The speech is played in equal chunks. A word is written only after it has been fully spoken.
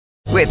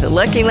With the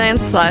Lucky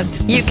Land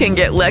Slots, you can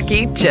get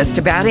lucky just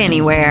about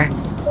anywhere.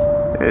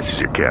 This is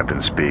your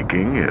captain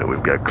speaking.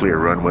 We've got clear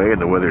runway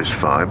and the weather's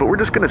fine, but we're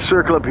just going to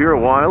circle up here a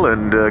while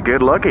and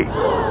get lucky.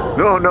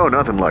 No,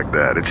 nothing like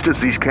that. It's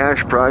just these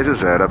cash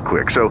prizes add up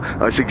quick. So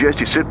I suggest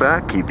you sit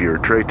back, keep your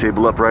tray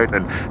table upright,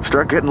 and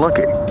start getting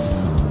lucky.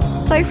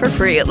 Play for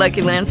free at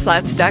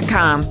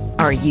LuckyLandSlots.com.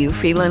 Are you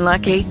feeling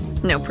lucky?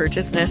 No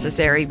purchase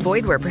necessary.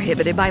 Void where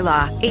prohibited by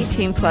law.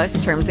 18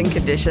 plus terms and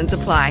conditions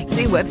apply.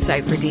 See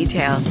website for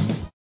details.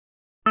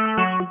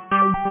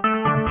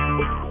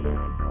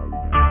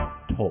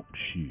 Talk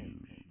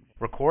shoes.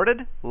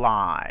 Recorded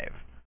live.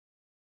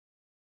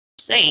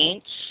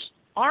 Saints,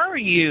 are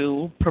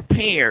you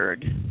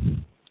prepared?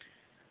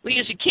 We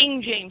use a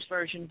King James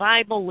Version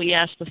Bible. We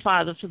ask the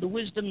Father for the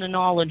wisdom, the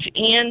knowledge,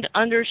 and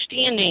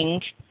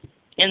understanding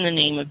in the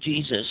name of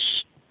Jesus.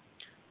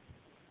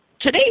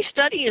 Today's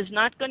study is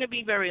not going to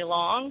be very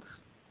long.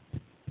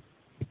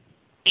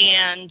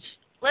 And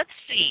let's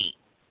see.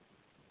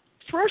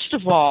 First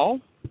of all,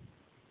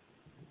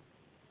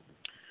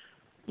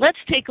 let's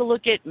take a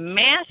look at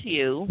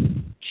Matthew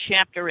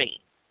chapter 8.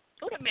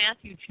 Go to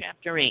Matthew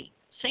chapter 8.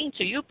 Saints,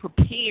 are you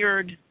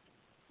prepared?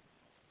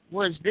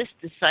 Was this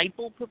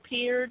disciple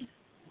prepared?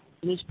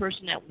 This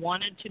person that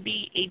wanted to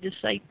be a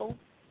disciple?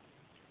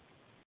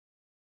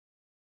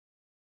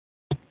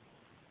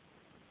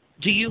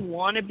 Do you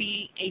want to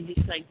be a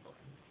disciple?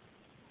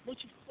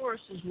 Which, of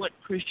course, is what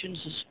Christians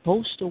are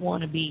supposed to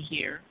want to be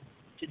here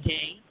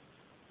today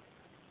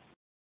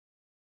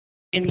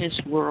in this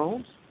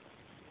world.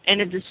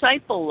 And a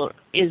disciple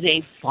is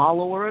a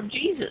follower of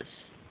Jesus.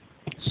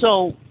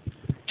 So,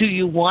 do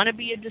you want to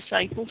be a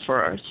disciple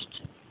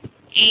first?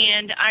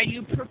 And are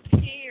you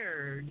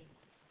prepared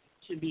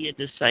to be a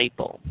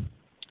disciple?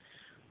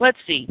 Let's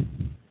see.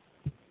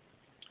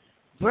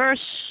 Verse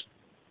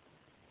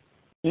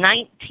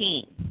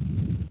 19.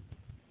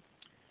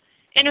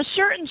 And a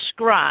certain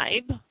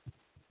scribe,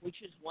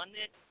 which is one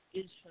that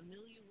is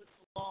familiar with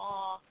the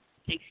law,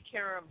 takes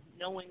care of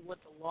knowing what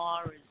the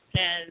law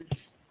says,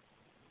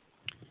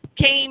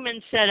 came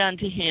and said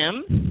unto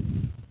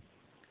him,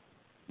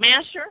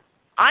 Master,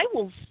 I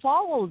will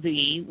follow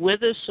thee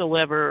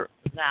whithersoever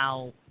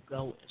thou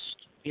goest.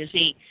 You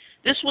see,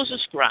 this was a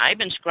scribe,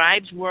 and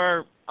scribes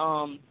were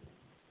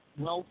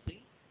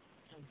wealthy.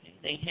 Okay,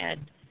 they had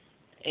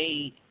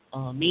a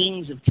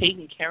means of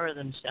taking care of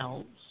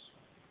themselves.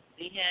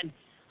 They had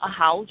a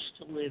house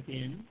to live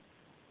in.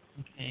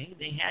 Okay,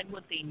 they had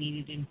what they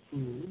needed in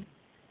food.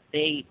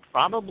 They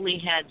probably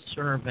had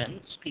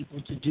servants, people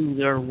to do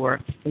their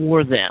work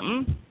for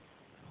them.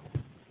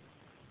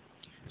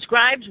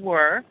 Scribes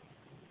were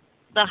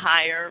the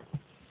higher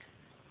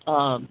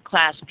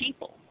class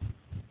people.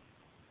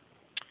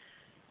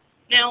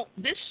 Now,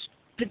 this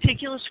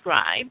particular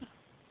scribe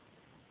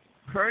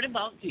heard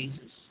about Jesus,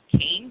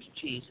 came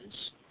to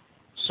Jesus,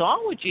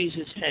 saw what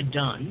Jesus had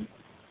done,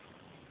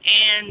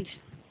 and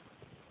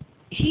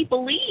he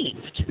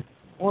believed,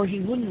 or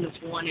he wouldn't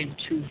have wanted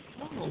to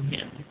follow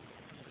him.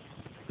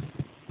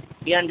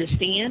 You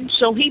understand?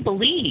 So he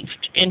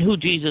believed in who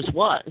Jesus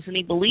was, and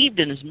he believed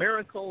in his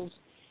miracles,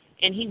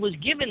 and he was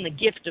given the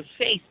gift of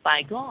faith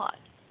by God.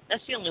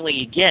 That's the only way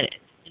you get it,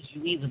 is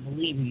you either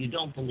believe or you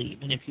don't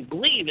believe. And if you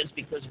believe, it's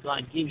because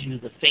God gives you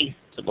the faith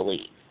to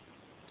believe.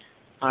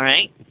 All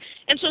right?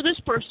 And so this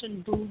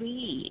person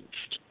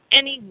believed,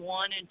 and he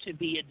wanted to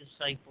be a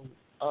disciple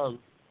of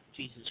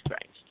Jesus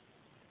Christ.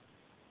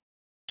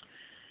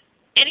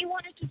 And he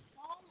wanted to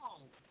follow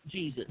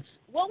Jesus.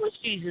 What was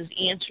Jesus'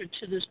 answer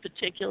to this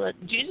particular?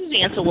 Jesus'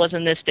 answer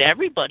wasn't this to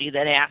everybody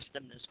that asked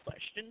him this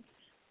question.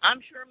 I'm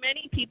sure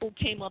many people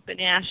came up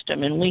and asked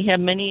him, and we have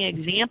many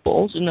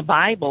examples in the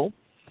Bible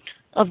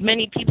of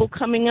many people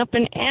coming up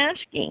and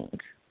asking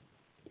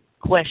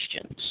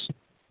questions.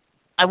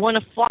 I want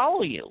to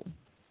follow you.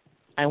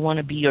 I want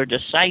to be your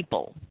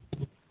disciple.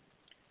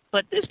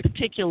 But this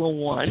particular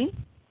one,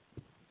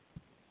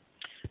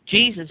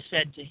 Jesus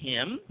said to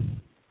him,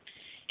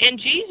 and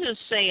Jesus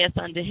saith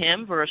unto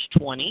him, verse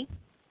 20,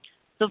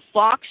 the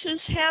foxes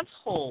have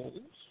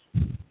holes,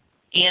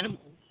 animals,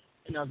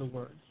 in other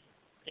words,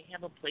 they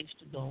have a place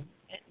to go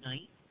at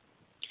night,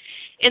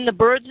 and the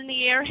birds in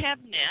the air have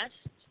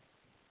nests.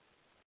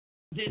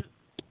 The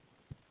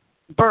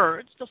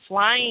birds, the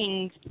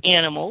flying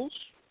animals,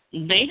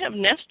 they have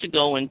nests to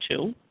go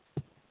into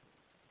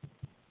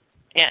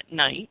at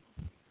night,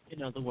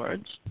 in other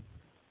words.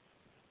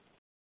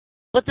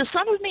 But the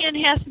Son of Man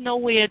hath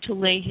nowhere to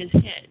lay his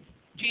head.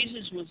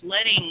 Jesus was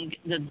letting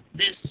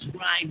this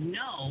scribe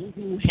know,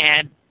 who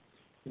had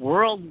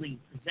worldly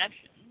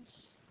possessions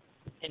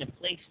and a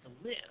place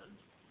to live,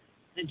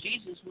 that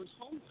Jesus was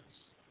homeless.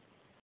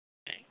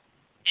 Okay?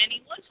 And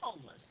he was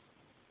homeless.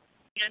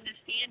 You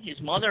understand?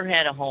 His mother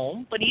had a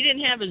home, but he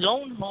didn't have his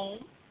own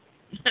home.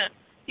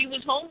 He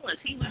was homeless.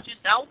 He was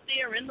just out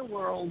there in the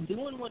world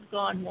doing what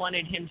God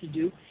wanted him to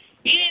do.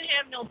 He didn't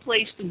have no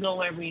place to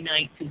go every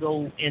night to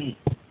go and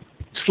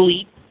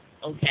sleep,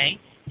 okay,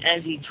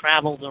 as he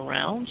traveled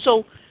around.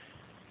 So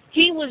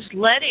he was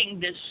letting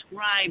this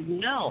scribe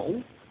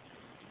know,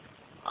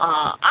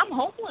 I'm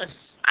homeless.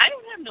 I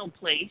don't have no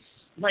place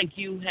like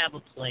you have a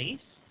place,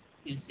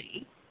 you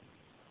see.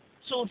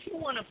 So if you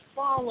want to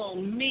follow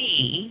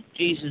me,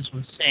 Jesus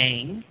was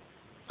saying,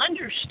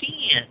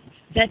 understand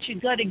that you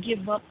got to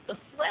give up the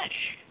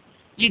flesh.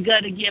 You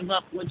got to give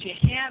up what you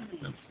have in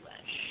the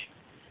flesh.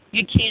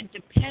 You can't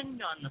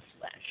depend on the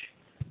flesh.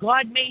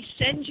 God may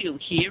send you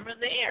here or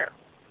there.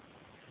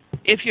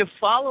 If you're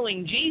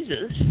following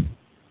Jesus,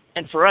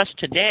 and for us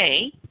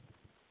today,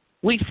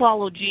 we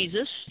follow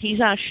Jesus.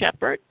 He's our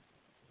shepherd.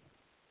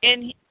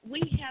 And we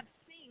have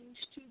things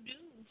to do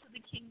for the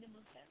kingdom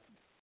of heaven.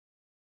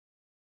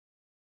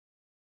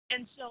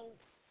 And so,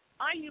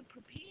 are you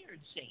prepared,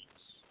 saints?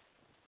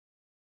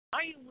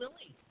 Are you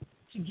willing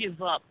to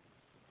give up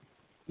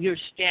your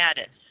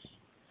status,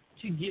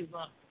 to give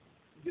up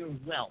your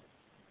wealth,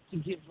 to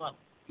give up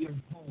your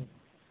home,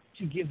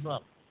 to give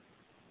up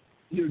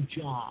your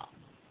job,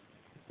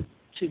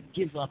 to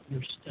give up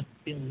your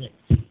stability?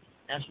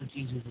 That's what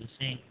Jesus is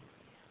saying.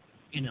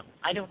 You know,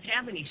 I don't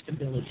have any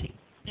stability.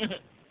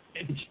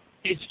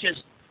 It's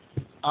just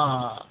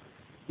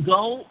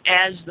go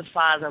as the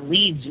Father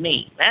leads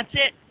me. That's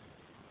it.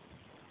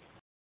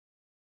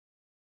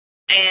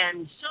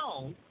 And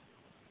so,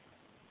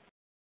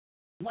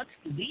 what's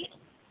the deal?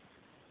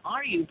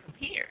 Are you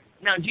prepared?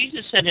 Now,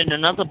 Jesus said in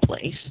another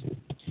place,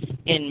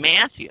 in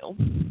Matthew,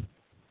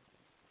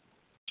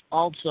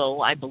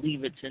 also, I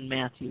believe it's in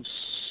Matthew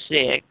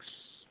 6,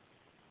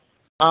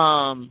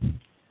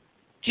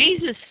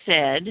 Jesus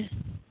said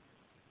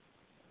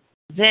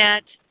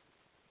that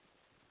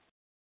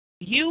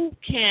you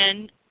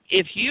can,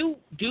 if you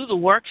do the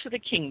works of the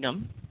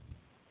kingdom,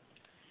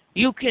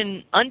 you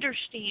can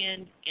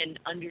understand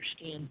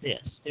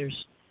this.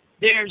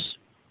 There's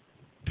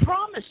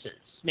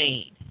promises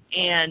made,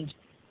 and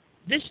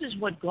this is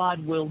what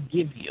God will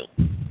give you.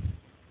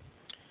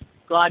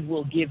 God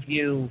will give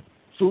you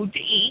food to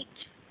eat,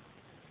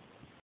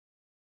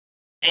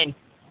 and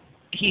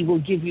He will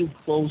give you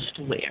clothes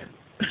to wear.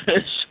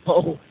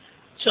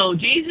 So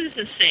Jesus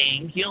is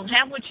saying you'll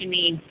have what you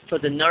need for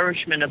the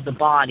nourishment of the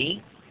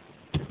body.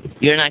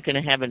 You're not going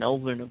to have an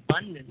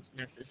overabundance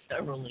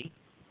necessarily.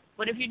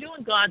 But if you're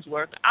doing God's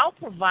work, I'll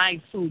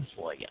provide food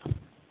for you.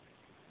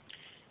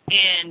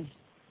 And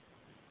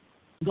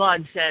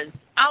God says,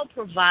 I'll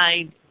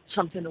provide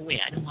something to wear.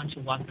 I don't want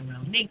you walking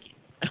around naked,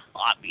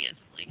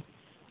 obviously.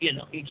 You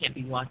know, you can't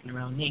be walking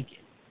around naked.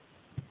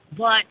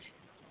 But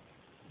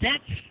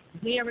that's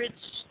where it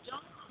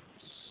stops.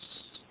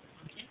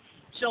 Okay?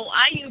 So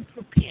are you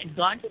prepared?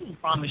 God didn't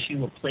promise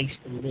you a place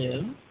to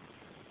live.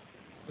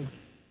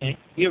 Okay?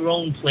 Your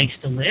own place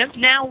to live.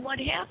 Now what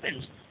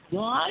happens?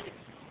 God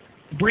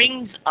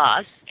brings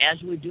us, as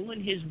we're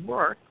doing His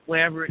work,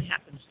 wherever it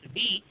happens to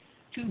be,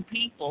 to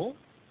people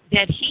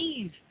that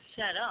He's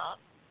set up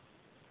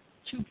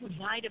to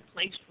provide a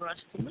place for us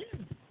to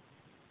live.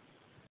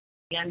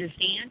 You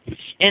understand?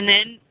 And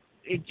then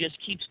it just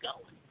keeps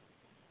going.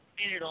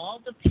 And it all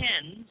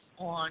depends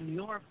on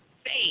your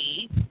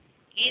faith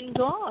in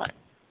God.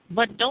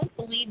 But don't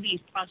believe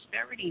these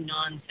prosperity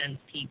nonsense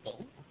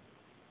people.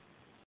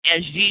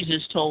 As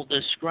Jesus told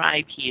the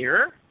scribe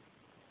here,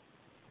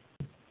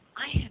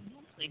 I have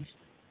no place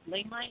to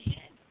lay my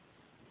head.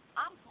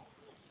 I'm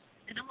homeless.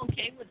 And I'm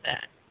okay with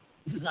that.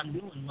 Because I'm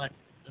doing what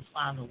the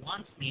Father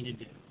wants me to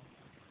do.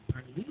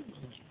 Are you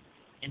willing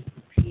and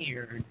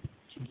prepared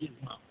to give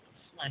up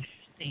flesh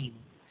things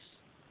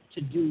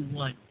to do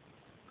what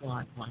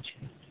God wants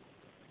you to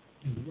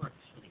do? Do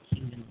works for the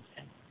kingdom of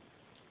heaven.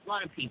 A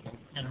lot of people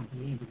that are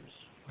believers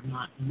are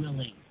not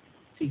willing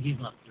to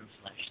give up their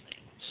flesh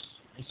things.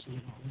 I see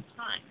it all the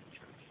time in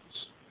churches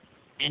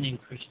and in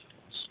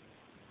Christians.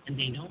 And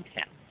they don't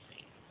have the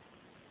faith.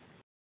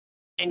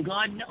 And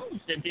God knows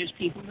that there's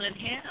people that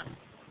have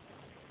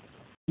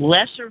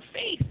lesser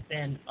faith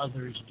than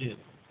others do.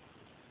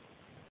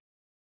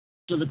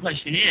 So the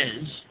question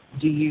is,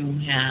 do you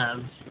have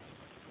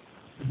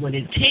what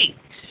it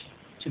takes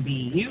to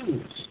be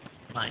used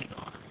by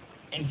God?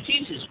 And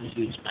Jesus was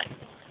used by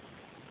God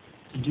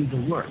to do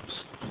the works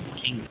of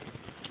the kingdom.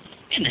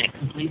 And that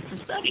completes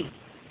the study.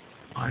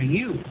 Are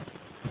you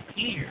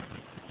prepared?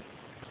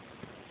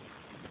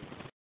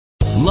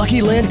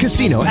 Lucky Land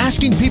Casino,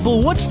 asking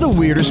people, what's the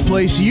weirdest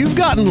place you've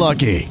gotten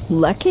lucky?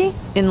 Lucky?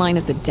 In line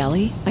at the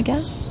deli, I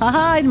guess?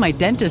 Aha, in my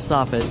dentist's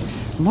office.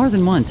 More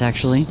than once,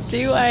 actually.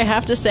 Do I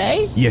have to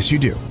say? Yes, you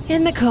do.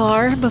 In the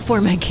car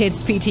before my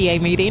kids'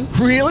 PTA meeting.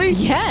 Really?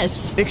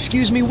 Yes.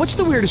 Excuse me, what's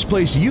the weirdest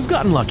place you've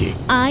gotten lucky?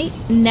 I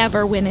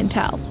never win and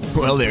tell.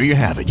 Well, there you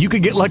have it. You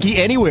can get lucky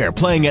anywhere,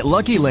 playing at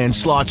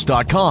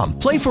LuckyLandSlots.com.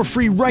 Play for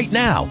free right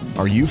now.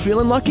 Are you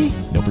feeling lucky?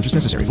 No purchase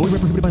necessary. Void where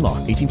prohibited by law.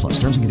 18+.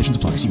 Terms and conditions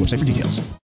apply. See website for details.